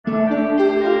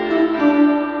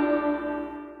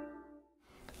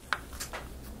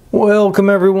Welcome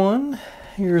everyone.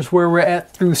 Here's where we're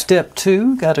at through step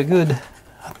 2. Got a good,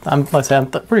 I'm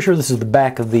pretty sure this is the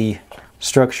back of the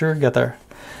structure. Got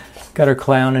our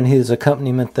clown and his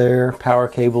accompaniment there, power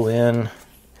cable in,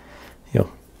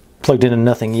 plugged into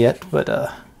nothing yet,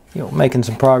 but making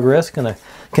some progress. Gonna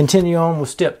continue on with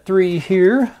step 3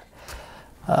 here.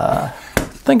 I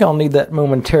think I'll need that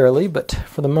momentarily, but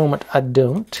for the moment I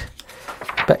don't.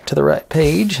 Back to the right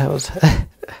page.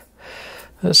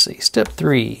 Let's see, step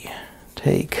 3.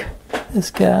 Take this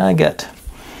guy. I got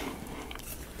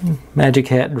magic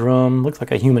hat drum. Looks like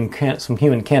some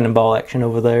human cannonball action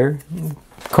over there.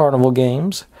 Carnival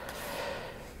games.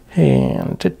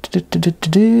 And take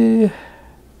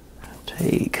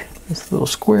this little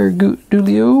square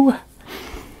doolio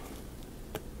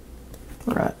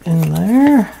right in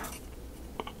there.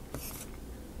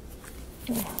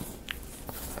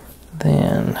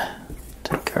 Then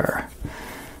take our,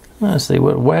 let's see,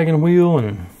 what, wagon wheel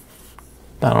and,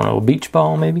 I don't know, a beach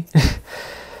ball maybe?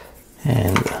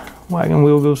 And the wagon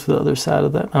wheel goes to the other side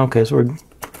of that. Okay, so we're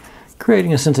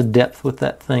creating a sense of depth with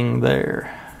that thing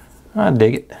there. I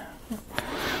dig it.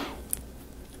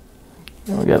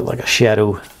 And we got like a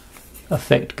shadow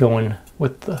effect going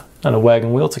with the, not a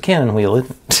wagon wheel, it's a cannon wheel,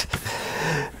 isn't it?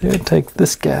 Yeah, take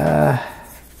this guy,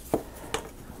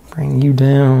 bring you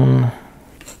down.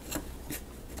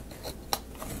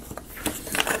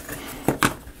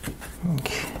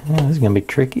 Yeah, this is going to be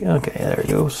tricky. Okay, there it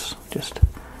goes. Just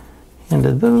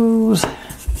into those.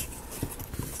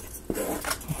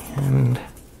 And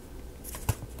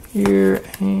here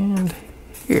and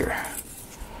here.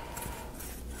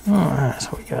 Alright,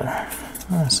 so we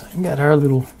got our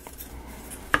little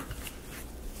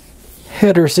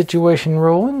header situation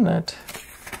rolling. That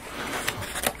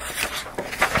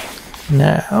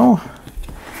now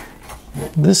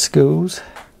this goes.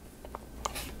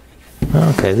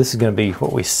 Okay, this is going to be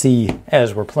what we see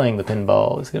as we're playing the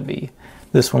pinball. It's going to be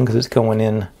this one because it's going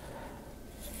in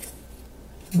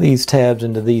these tabs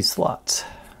into these slots.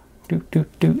 Doot,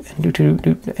 doot, doot, and doot, doot,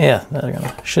 doot. Yeah,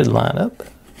 that should line up.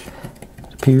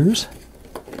 It appears.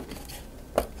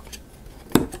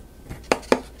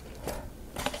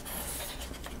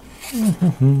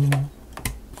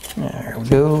 There we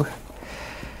go.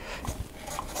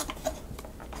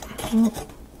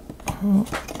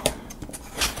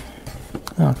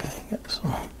 Okay, got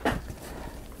some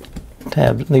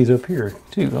tabs. These up here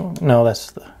too. Oh, no, that's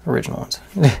the original ones.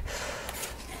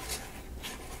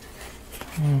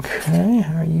 Okay,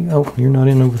 how are you? Oh, you're not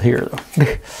in over here though.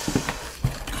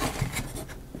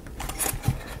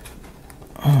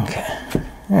 Okay,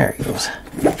 there it goes.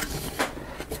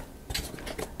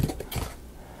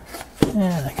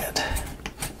 And I got,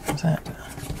 what's that?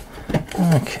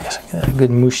 Okay, so I got a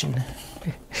good motion.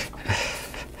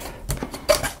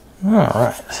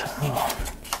 Alright, so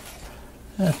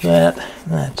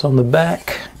that's on the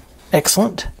back.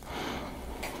 Excellent.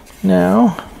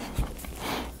 Now,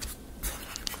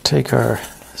 take our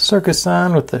circus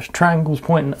sign with the triangles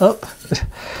pointing up,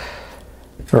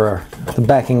 or the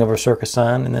backing of our circus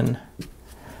sign, and then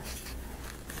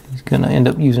he's going to end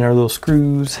up using our little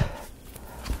screws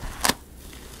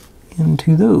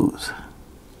into those.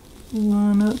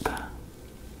 Line up.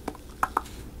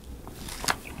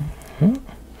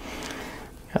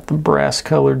 Got the brass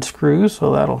colored screws,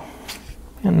 so that'll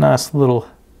be a nice little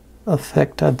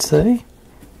effect, I'd say.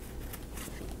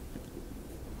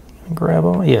 Grab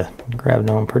on, yeah, grabbed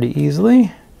on pretty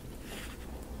easily.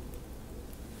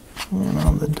 And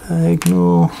on the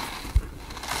diagonal,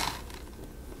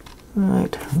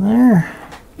 right there.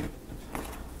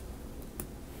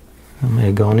 I may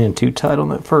have gone in too tight on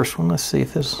that first one. Let's see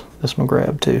if this one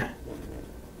grabbed too.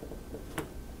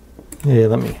 Yeah,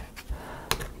 let me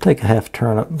take a half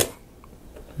turn up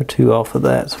or two off of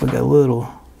that, so we got a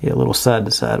little side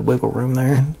to side wiggle room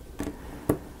there.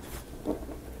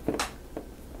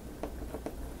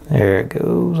 There it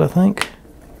goes, I think.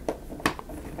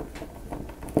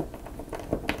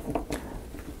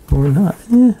 Or not.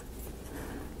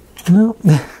 No,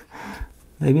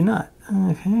 maybe not.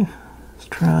 Okay, let's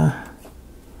try.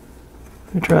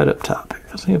 Let me try it up top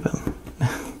here. See if I.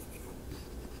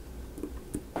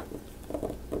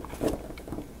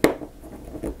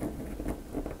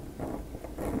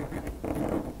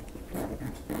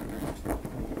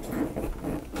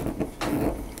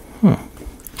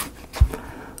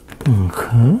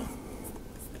 Okay.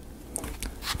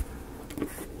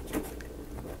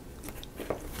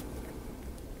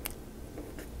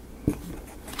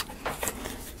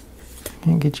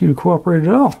 Can't get you to cooperate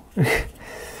at all.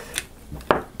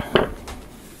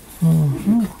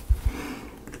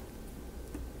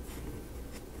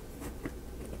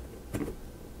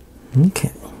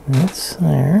 That's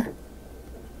there.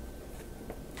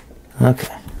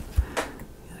 Okay.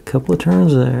 A couple of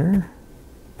turns there.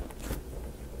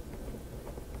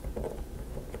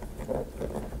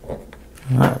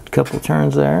 Alright, a couple of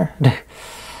turns there.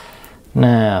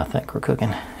 Now I think we're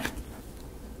cooking.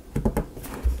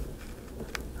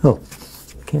 Oh,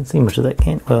 can't see much of that.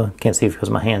 Can't see because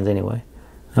of my hands anyway.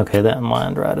 Okay, that one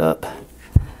lined right up.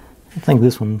 I think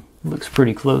this one looks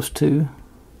pretty close too.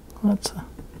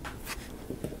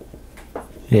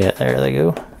 Yeah, there they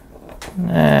go.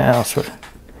 Now I'll sort of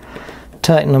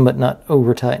tighten them, but not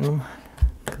over tighten them,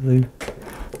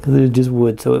 because they're just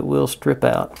wood, so it will strip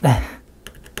out.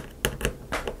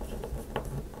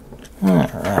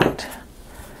 Alright.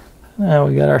 Now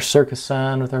we got our circus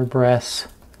sign with our brass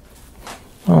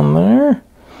on there.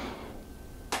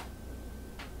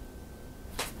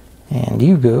 And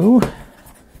you go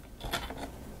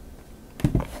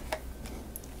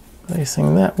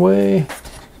facing that way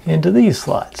into these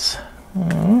slots.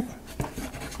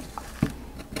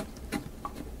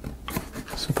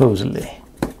 Supposedly.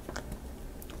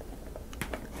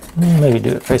 Maybe do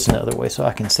it facing the other way so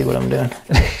I can see what I'm doing.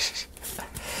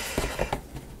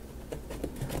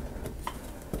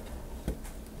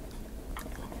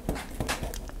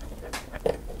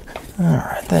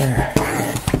 Alright, there.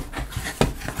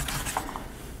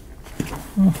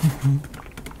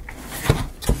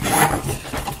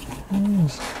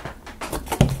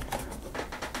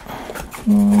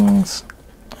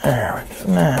 There we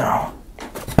go. Now,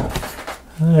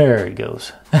 there it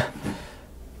goes.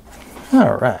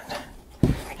 Alright.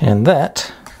 And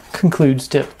that concludes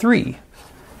step 3.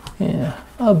 Yeah,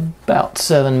 about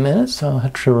 7 minutes. I'll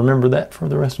have to remember that for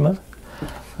the rest of my life.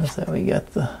 That's how we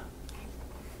got the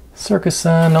circus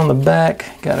sign on the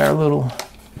back. Got our little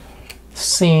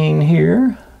scene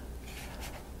here.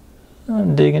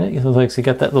 I'm digging it. It looks like you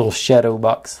got that little shadow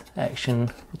box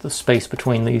action with the space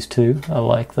between these two. I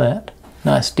like that.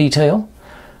 Nice detail.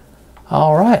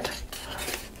 Alright.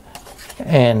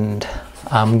 And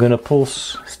I'm going to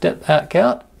step back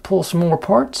out, pull some more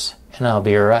parts, and I'll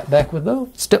be right back with those.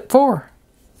 Step 4.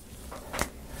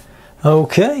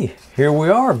 Okay, here we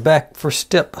are back for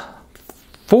step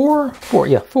 4.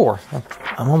 4.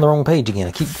 I'm on the wrong page again.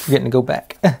 I keep forgetting to go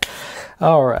back.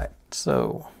 Alright,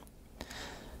 so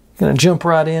going to jump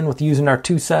right in with using our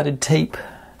two-sided tape,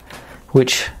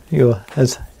 which,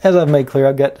 as I've made clear,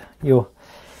 I've got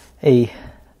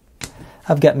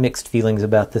I've got mixed feelings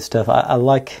about this stuff. I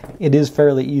like it is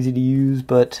fairly easy to use,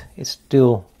 but it's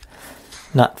still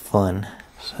not fun.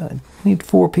 So I need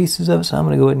 4 pieces of it, so I'm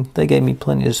going to go ahead and they gave me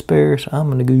plenty to spare, so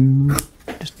I'm going to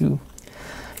go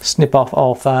snip off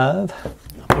all 5.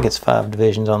 I think it's 5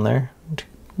 divisions on there.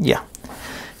 Yeah.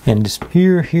 And just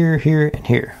here, here, here, and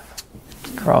here.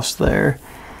 Across there.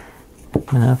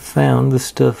 And I found this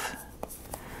stuff.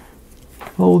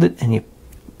 Fold it and if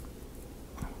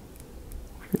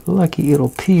you're lucky it'll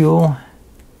peel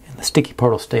and the sticky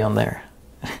part will stay on there.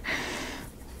 So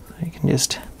you can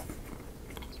just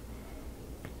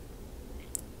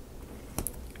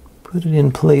put it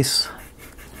in place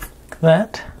like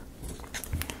that.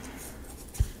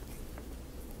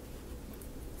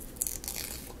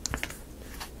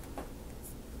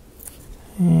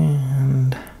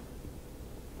 And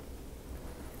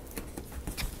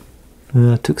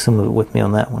I took some of it with me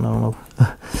on that one. I don't know.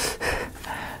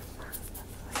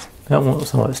 That one,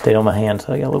 some of it stayed on my hand,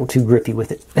 so I got a little too grippy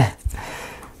with it.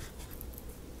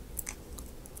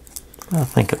 I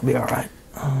think it'll be alright.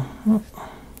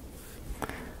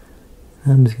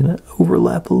 I'm just going to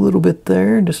overlap a little bit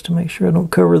there just to make sure I don't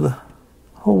cover the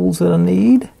holes that I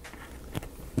need.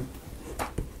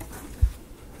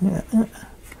 Yeah.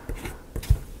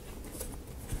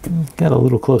 Got a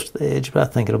little close to the edge, but I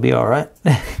think it'll be alright.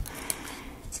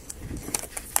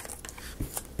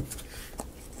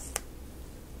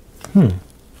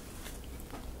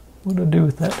 What do I do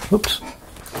with that? Oops.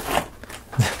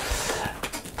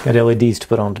 Got LEDs to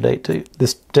put on today too.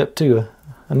 This step 2,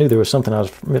 I knew there was something I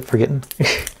was forgetting.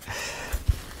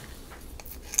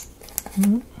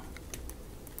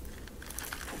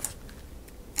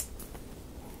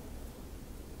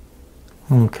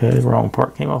 Okay, the wrong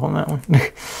part came off on that one.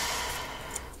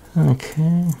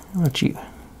 Okay, how about you?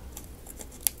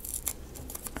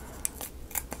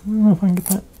 I don't know if I can get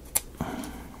that.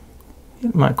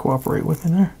 It might cooperate with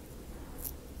me there.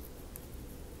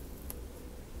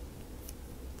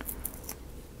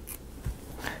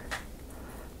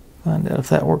 Find out if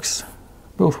that works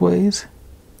both ways.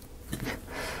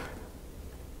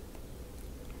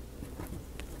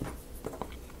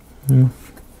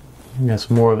 Got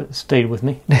some more of it stayed with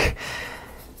me.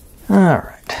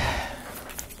 Alright.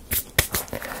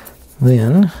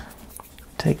 Then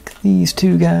take these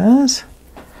two guys.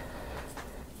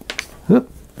 Oop,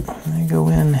 they go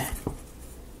in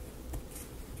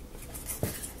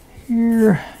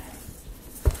here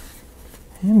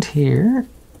and here.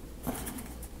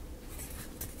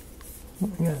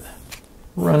 We got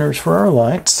runners for our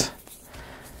lights,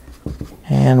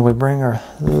 and we bring our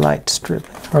light strip.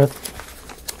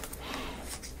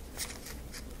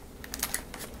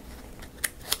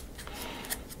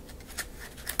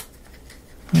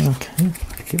 Okay,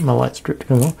 get my light strip to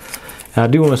come on. Now, I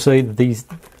do want to say that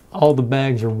all the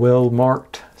bags are well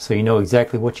marked, so you know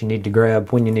exactly what you need to grab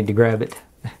when you need to grab it.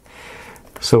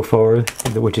 So far,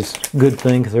 which is a good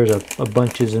thing because there's a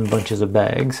bunches and bunches of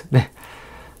bags.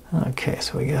 Okay,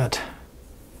 so we got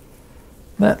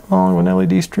that long of an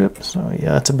LED strip, so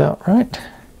yeah, that's about right.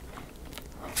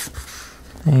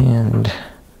 And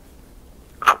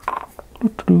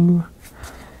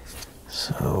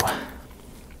so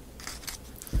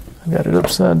I got it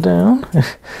upside down,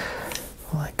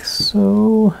 like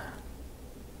so.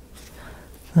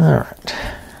 Alright,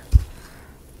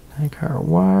 take our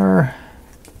wire.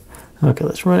 Okay,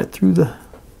 let's run it through the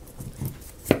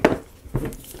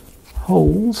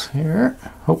holes here,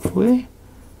 hopefully.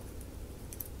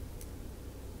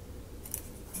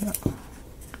 Yeah.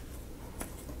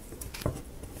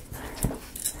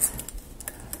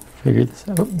 Figure this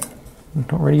out.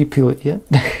 Don't ready to peel it yet.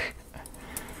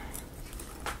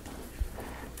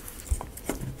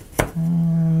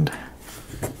 And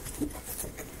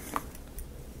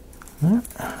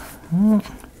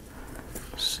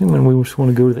assuming we just want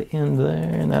to go to the end there,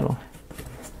 and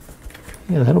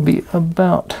that'll be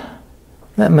about,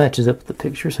 that matches up with the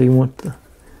picture, so you want the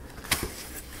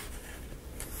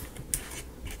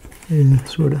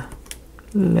sort of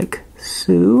like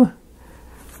so.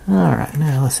 Alright,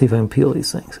 now let's see if I can peel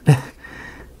these things.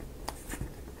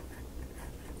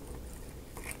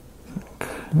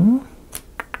 Okay.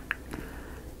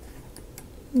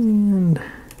 And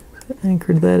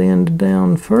anchored that end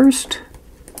down first.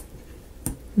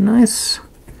 Nice.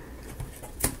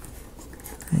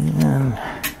 And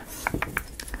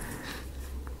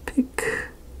pick.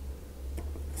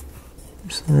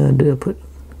 So I'll put.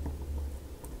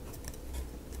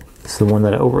 This is the one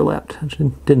that I overlapped. I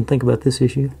didn't think about this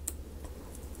issue.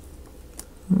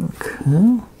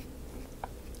 Okay.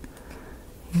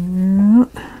 Yeah.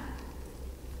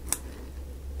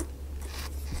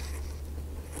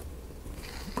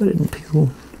 But it didn't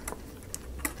peel.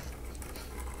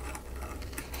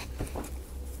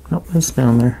 Nope, it's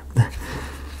down there. I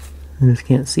just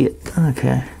can't see it.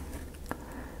 Okay.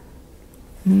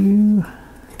 You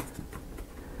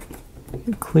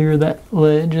clear that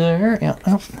ledge there. Yeah.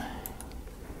 Oh.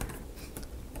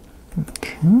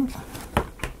 Okay.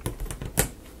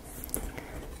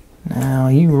 Now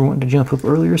you were wanting to jump up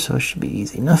earlier, so it should be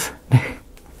easy enough.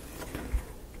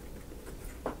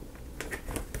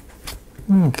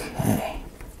 Okay.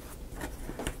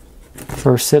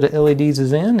 First set of LEDs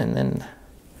is in, and then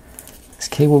this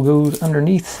cable goes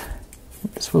underneath.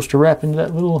 It's supposed to wrap into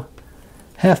that little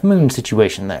half moon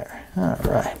situation there. All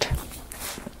right.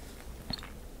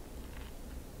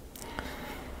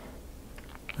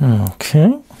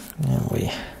 Okay. And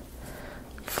we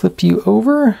flip you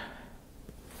over.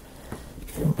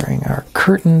 Bring our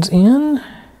curtains in.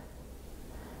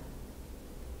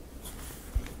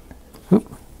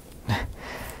 Oop.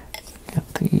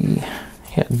 Got the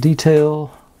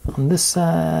detail on this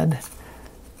side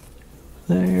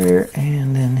there,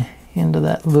 and then into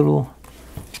that little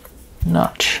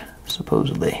notch,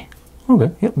 supposedly.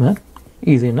 Okay, yep, man.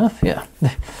 Easy enough, yeah.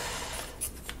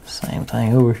 Same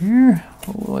thing over here,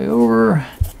 all the way over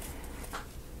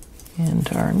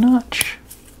into our notch.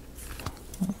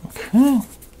 Okay.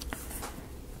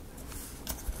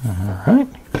 Alright.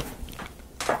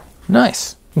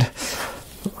 Nice.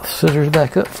 Scissors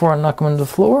back up before I knock them into the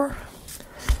floor.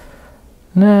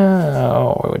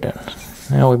 Now, what are we doing?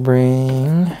 Now we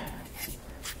bring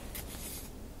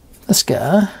this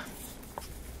guy.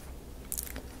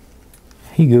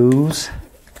 He goes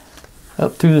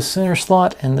up through the center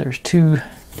slot, and there's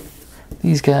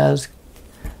these guys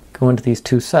go into these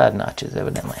two side notches,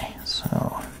 evidently.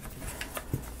 So,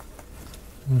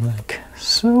 like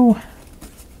so.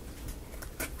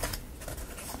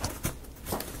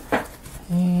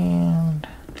 And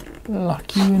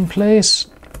lock you in place.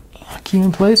 Lock you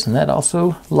in place, and that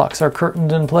also locks our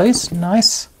curtains in place.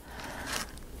 Nice.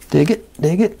 Dig it,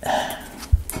 dig it.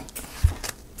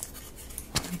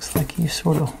 Looks like you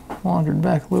sort of wandered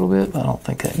back a little bit, but I don't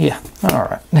think that, yeah.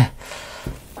 Alright.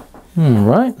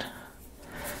 Alright.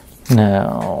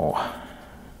 Now,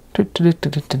 get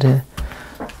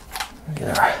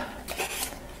our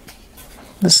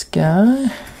this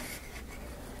guy,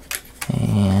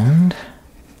 and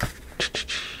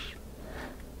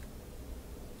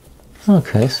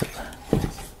okay, so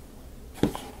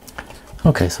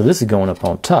this is going up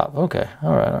on top. Okay,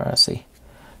 all right, I see.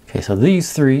 Okay, so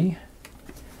these three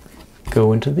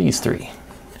go into these three,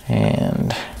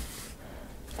 and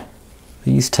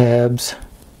these tabs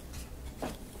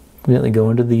immediately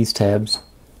go into these tabs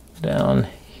down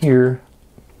here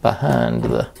behind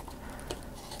the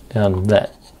down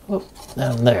there.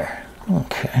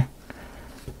 Okay,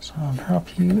 so I'll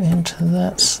drop you into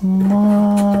that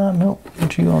slot. Nope,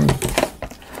 put you on.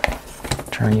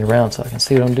 Turn you around so I can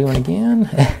see what I'm doing again.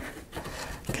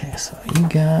 Okay, so you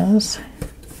guys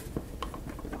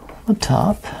on the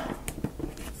top,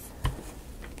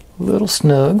 a little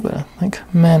snug, but I think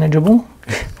manageable.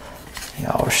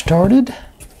 Y'all are started.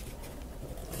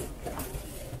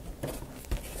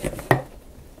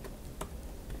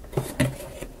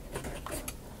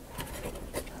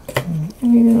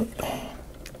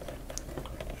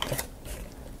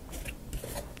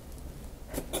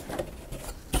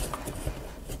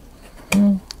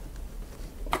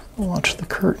 Watch the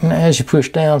curtain as you push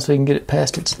down so you can get it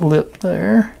past its lip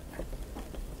there.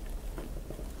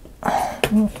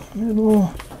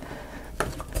 Middle.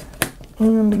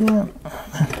 And again.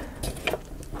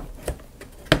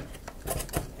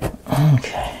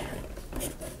 Okay.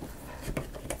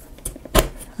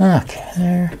 Okay,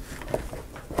 there.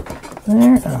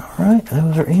 There. Alright,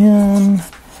 those are in.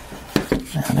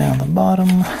 Now down the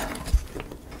bottom.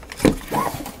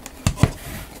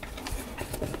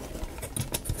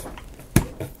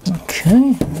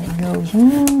 Okay, that goes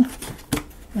in.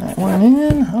 That went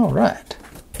in. All right.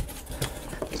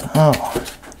 So, a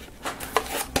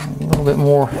little bit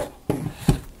more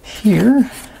here.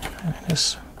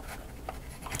 Just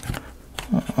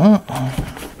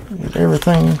get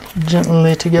everything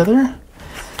gently together.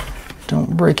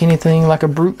 Don't break anything like a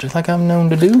brute, like I'm known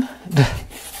to do.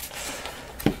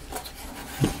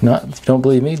 Not, if you don't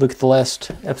believe me, look at the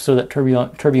last episode of that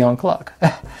tourbillon clock.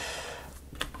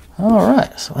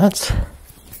 Alright, so that's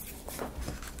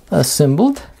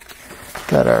assembled.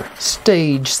 Got our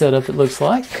stage set up, it looks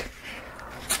like.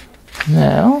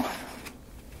 Now,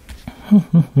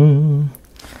 we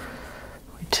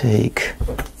take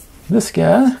this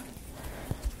guy,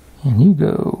 and you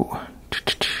go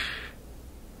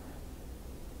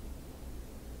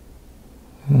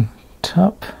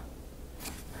top.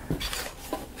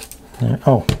 There.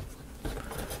 Oh,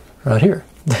 right here.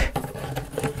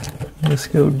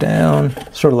 Just go down,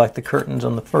 sort of like the curtains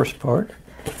on the first part,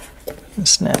 and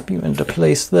snap you into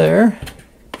place there.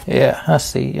 Yeah, I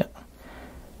see. Yeah.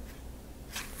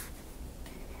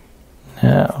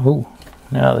 Now, ooh,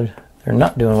 now they're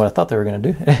not doing what I thought they were going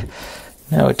to do.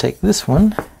 Now we take this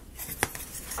one,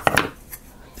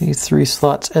 these three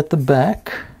slots at the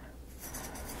back,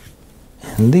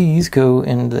 and these go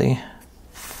in the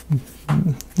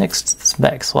next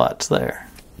back slots there.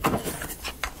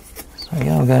 So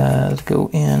y'all guys go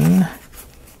in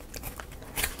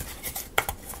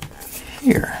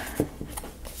here.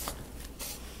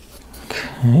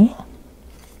 Okay.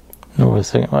 No, wait a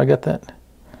second. I got that.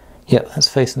 Yep, that's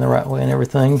facing the right way and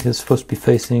everything. It's supposed to be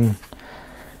facing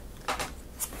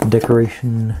the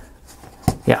decoration.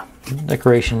 Yeah,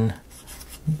 decoration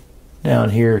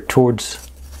down here towards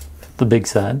the big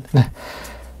side.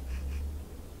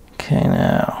 Okay,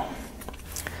 now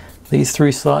these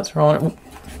three slots are on it.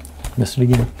 Missed it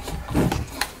again.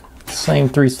 Same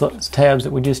three slots, tabs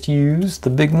that we just used, the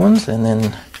big ones, and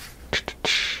then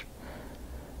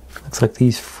looks like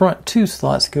these front two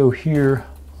slots go here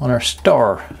on our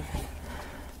star.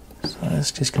 So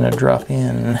it's just going to drop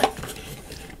in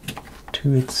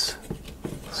to its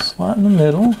slot in the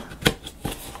middle.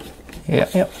 Yeah,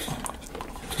 yep.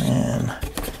 And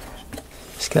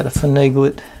just got to finagle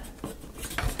it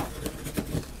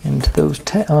into those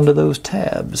onto those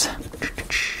tabs.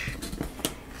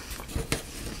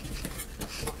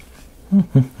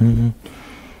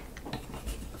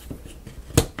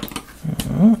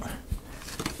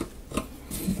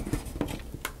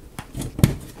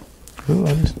 Ooh,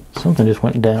 something just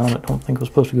went down. I don't think it was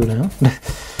supposed to go down.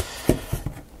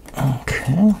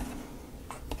 Okay.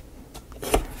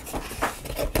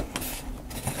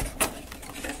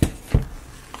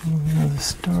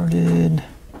 Started.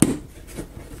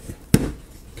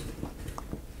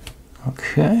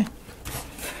 Okay.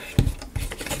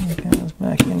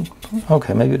 Back in.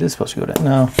 Okay, maybe it is supposed to go down.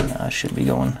 No, I should be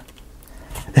going.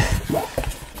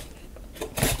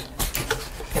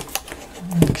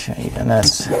 Okay, and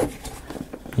that's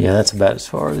about as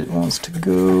far as it wants to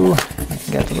go.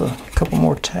 Got a couple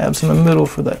more tabs in the middle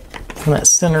for that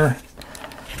center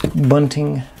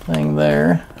bunting thing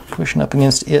there, pushing up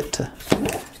against it to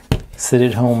sit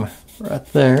it home right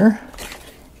there.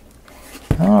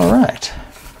 All right,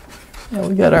 now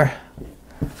we got our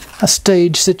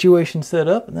stage situation set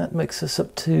up, and that makes us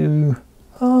up to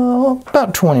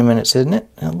about 20 minutes, isn't it?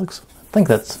 It looks, I think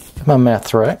that's, if my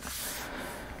math's right.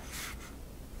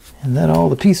 And that all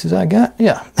the pieces I got?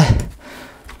 Yeah.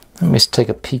 Let me just take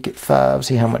a peek at 5,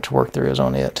 see how much work there is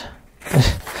on it.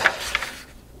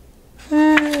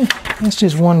 That's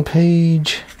just one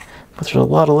page, but there's a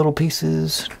lot of little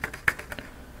pieces.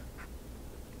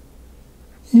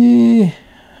 Yeah.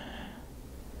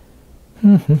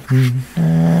 Yeah,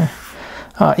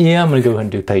 I'm going to go ahead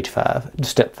and do page 5,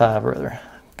 step 5 rather.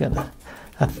 Like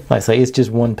I say, it's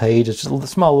just one page. It's just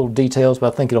small little details,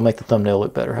 but I think it'll make the thumbnail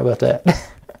look better. How about that?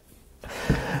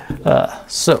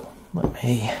 So, let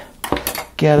me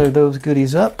gather those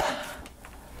goodies up,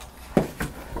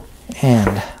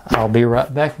 and I'll be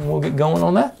right back and we'll get going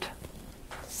on that.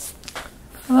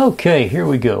 Okay, here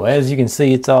we go. As you can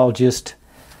see, it's all just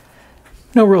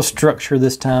no real structure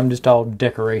this time, just all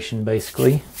decoration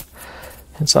basically.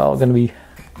 It's all going to be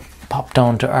popped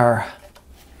onto our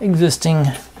existing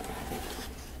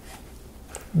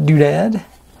doodad.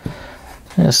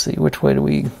 Let's see, which way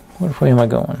am I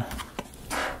going?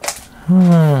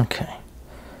 Okay.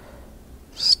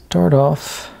 Start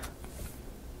off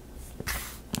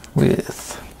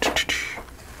with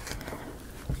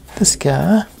this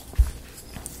guy.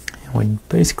 And we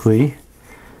basically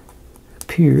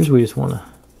appears we just want to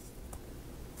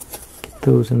get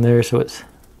those in there so it's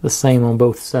the same on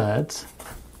both sides.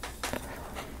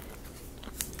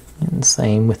 And the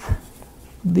same with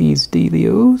these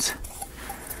dealios.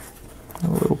 A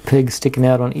little pig sticking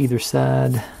out on either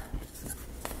side.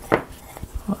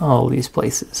 All these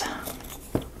places.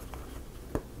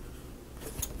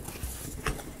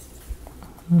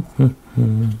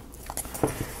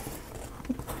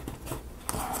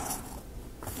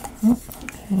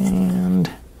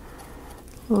 And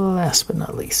last but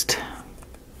not least,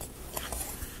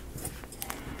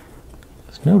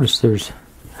 just notice there's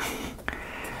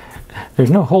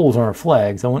no holes on our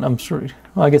flags. I'm sure.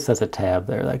 Well, I guess that's a tab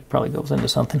there. That probably goes into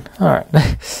something. All right.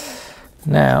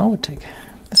 Now we'll take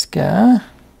this guy.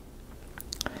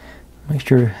 Make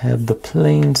sure to have the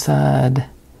plain side.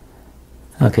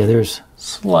 Okay, there's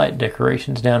slight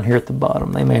decorations down here at the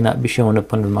bottom. They may not be showing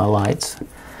up under my lights.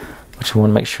 Which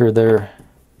one? Make sure they're.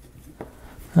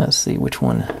 Let's see which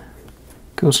one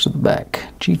goes to the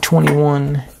back.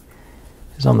 G21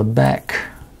 is on the back.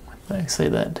 I say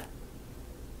that.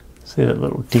 See that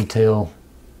little detail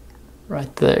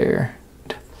right there.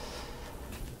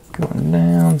 Going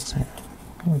down.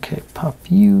 Okay, pop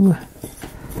you.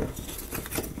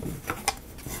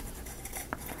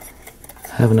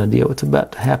 I have an idea what's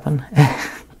about to happen.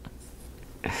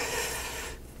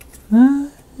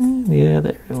 Yeah,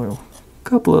 there we go. A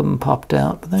couple of them popped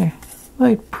out, but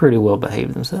they pretty well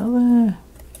behaved themselves.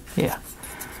 Yeah,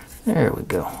 there we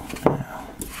go.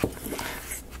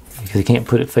 Because you can't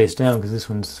put it face down because this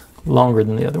one's longer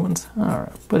than the other ones. All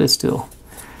right, but it's still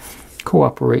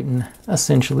cooperating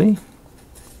essentially.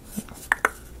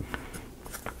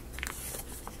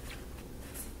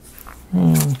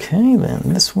 Okay, then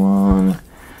this one,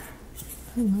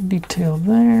 detail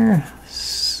there,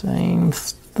 same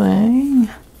thing.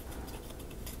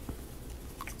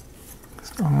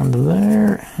 So onto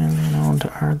there, and then onto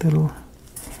our little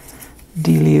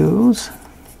dealios.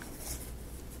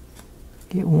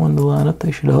 Get one to line up,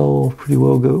 they should all pretty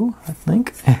well go, I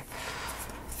think.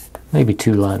 Maybe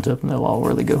 2 lines up and they'll all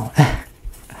really go.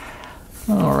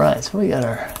 Alright, so we got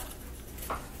our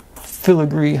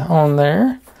filigree on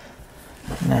there.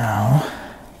 Now,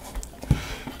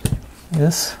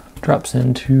 this drops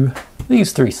into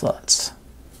these 3 slots.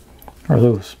 Or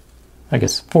those, I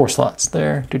guess, 4 slots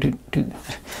there.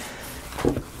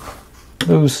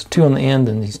 Those 2 on the end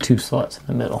and these 2 slots in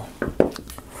the middle.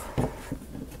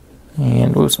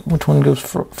 And which one goes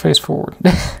face forward?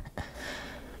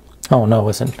 Oh no,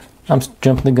 listen. I'm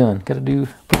jumping the gun. Gotta do...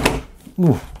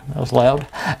 Ooh, that was loud.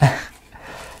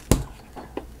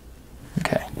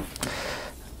 Okay.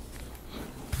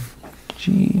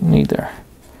 Gee, neither.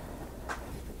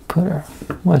 Put our...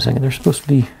 Wait a second, there's supposed to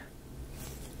be...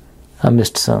 I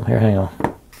missed some. Here, hang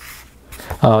on.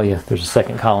 Oh yeah, there's a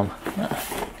second column.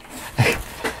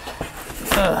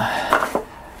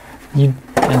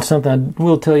 And something I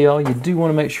will tell y'all, you do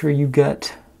want to make sure you've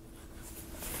got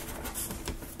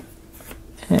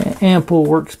ample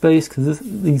workspace because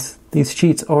these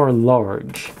sheets are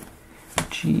large.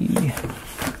 G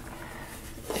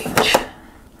H.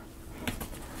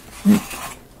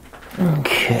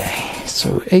 Okay,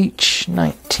 so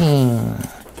H19.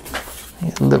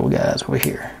 These little guys over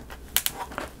here.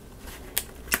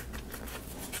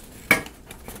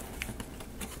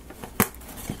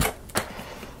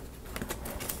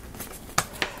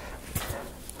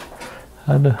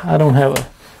 I don't have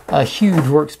a huge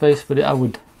workspace, but I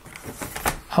would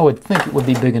think it would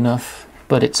be big enough,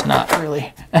 but it's not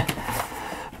really. I'm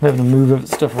having to move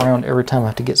stuff around every time I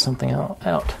have to get something out.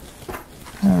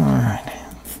 Alright.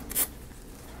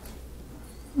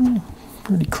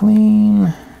 Pretty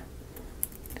clean.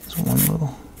 There's one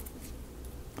little.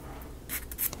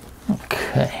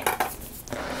 Okay.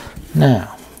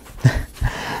 Now,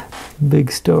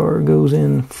 big star goes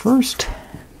in first.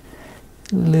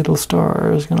 Little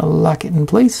star is going to lock it in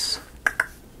place.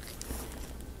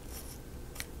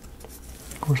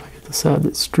 Of course, I get the side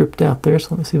that's stripped out there, so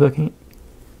let me see if I can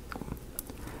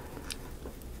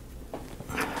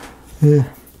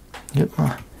get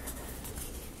my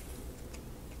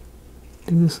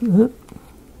do this up.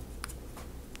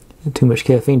 Too much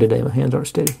caffeine today, my hands aren't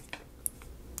steady.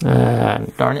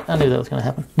 Darn it, I knew that was going to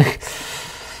happen.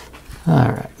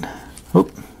 Alright. Oh.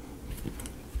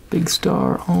 Big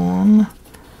star on.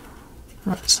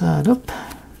 Right side up.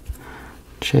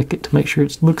 Check it to make sure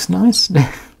it looks nice.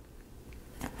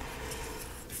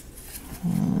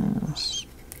 Yes.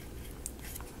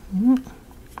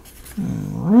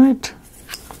 Alright.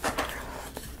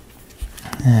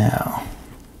 Now,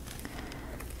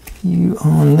 you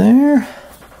on there.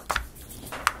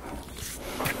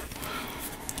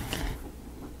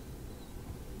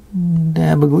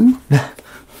 Dab of glue.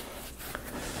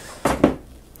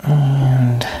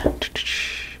 And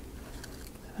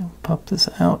I'll pop this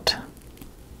out.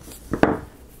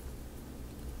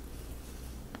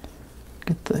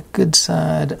 Get the good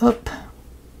side up.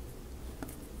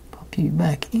 Pop you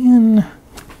back in.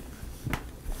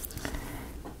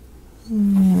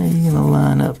 And are you going to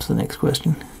line up? Is the next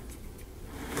question.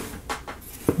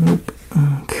 Nope.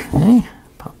 Okay.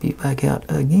 Pop you back out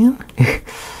again.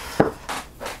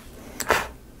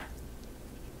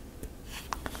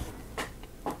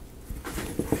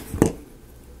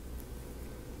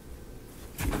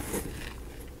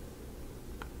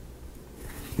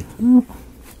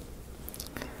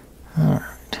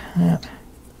 Alright, that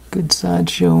good side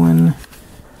showing.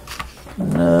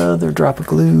 Another drop of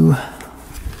glue.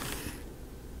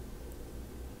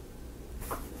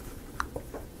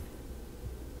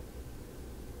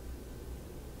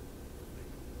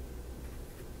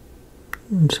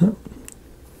 So,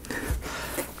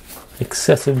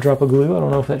 excessive drop of glue. I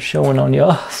don't know if that's showing on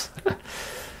y'all,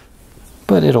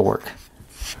 but it'll work.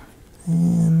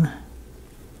 And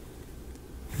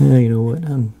you know what?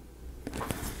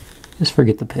 Just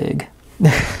forget the peg.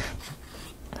 I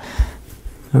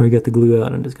already got the glue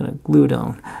out. I'm just gonna glue it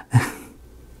on.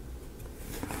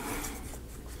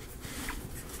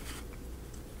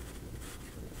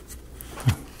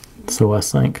 So I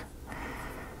think.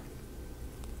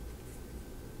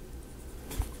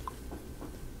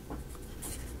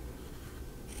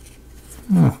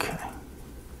 Okay.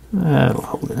 That'll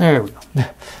hold it. There we go.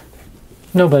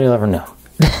 Nobody will ever know.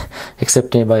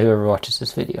 Except anybody who ever watches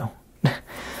this video.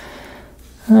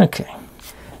 Okay.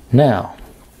 Now,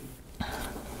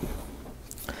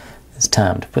 it's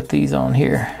time to put these on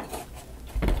here.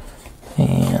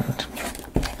 And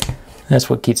that's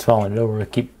what keeps falling it over. I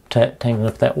keep tangling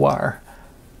up that wire.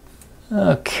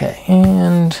 Okay,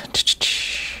 and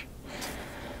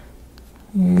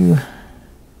you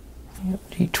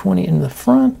G20 in the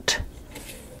front.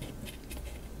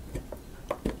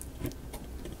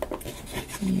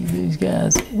 These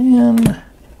guys in.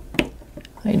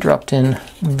 They dropped in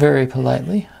very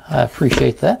politely. I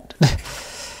appreciate that.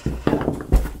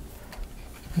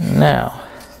 Now,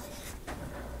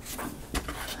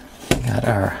 got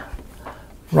our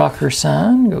rocker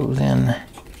sign goes in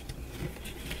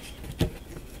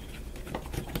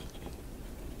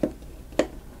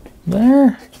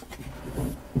there.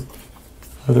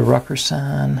 The rocker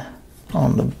sign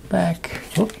on the back.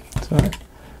 Oops, sorry.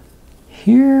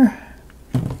 Here.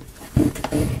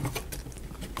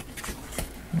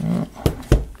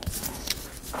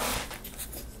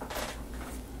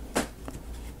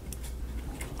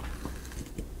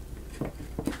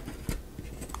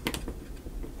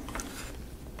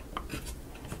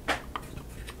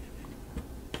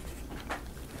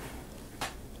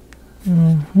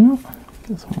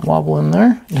 Get some wobble in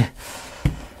there.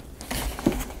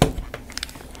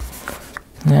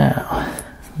 Now,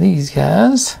 these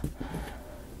guys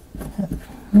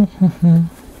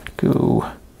go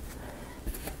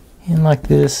in like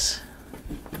this,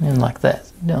 and like that,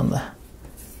 down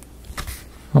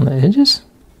on the edges.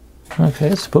 Okay,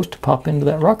 it's supposed to pop into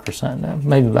that rocker sign now,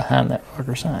 maybe behind that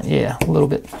rocker sign. Yeah, a little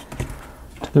bit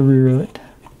to the rear of it.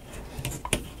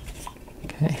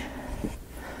 Okay.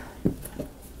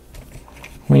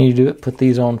 When you do it, put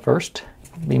these on first.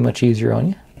 It'll be much easier on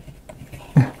you.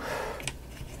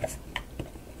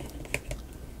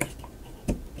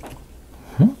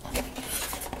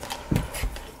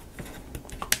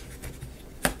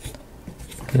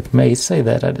 It may say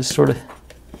that. I just sort of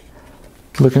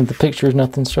looking at the pictures,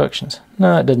 not the instructions.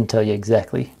 No, it doesn't tell you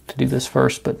exactly to do this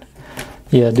first, but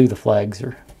yeah, do the flags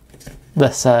or the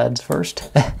sides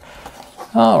first.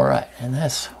 Alright, and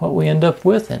that's what we end up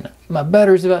with. And my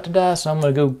battery's about to die, so I'm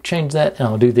going to go change that and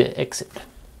I'll do the exit.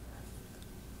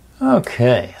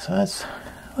 Okay, so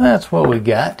that's what we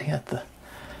got.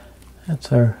 That's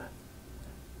the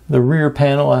rear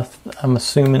panel. I'm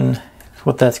assuming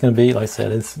what that's going to be. Like I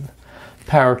said, it's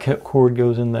power cord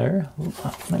goes in there. I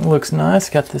think it looks nice.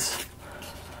 Got this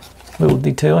little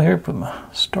detail here. Put my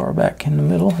star back in the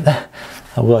middle.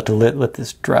 I will have to let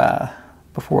this dry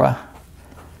before I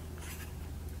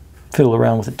fiddle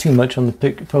around with it too much on the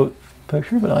picture.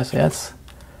 But like I say,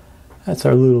 that's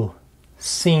our little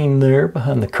scene there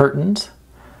behind the curtains.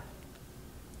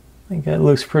 I think that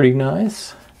looks pretty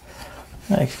nice.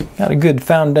 I got a good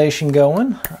foundation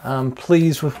going. I'm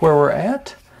pleased with where we're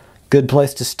at. Good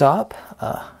place to stop.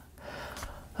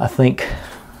 I think,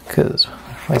 because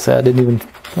like I said, I didn't even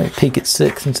peek at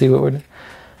 6 and see what we're doing.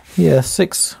 Yeah,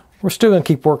 6. We're still going to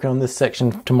keep working on this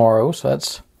section tomorrow, so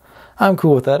I'm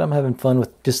cool with that. I'm having fun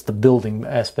with just the building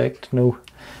aspect. No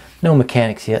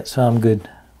mechanics yet, so I'm good.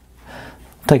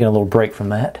 Taking a little break from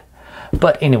that.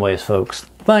 But anyways, folks,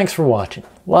 thanks for watching.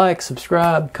 Like,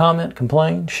 subscribe, comment,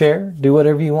 complain, share, do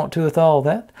whatever you want to with all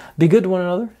that. Be good to one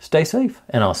another, stay safe,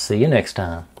 and I'll see you next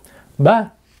time.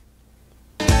 Bye.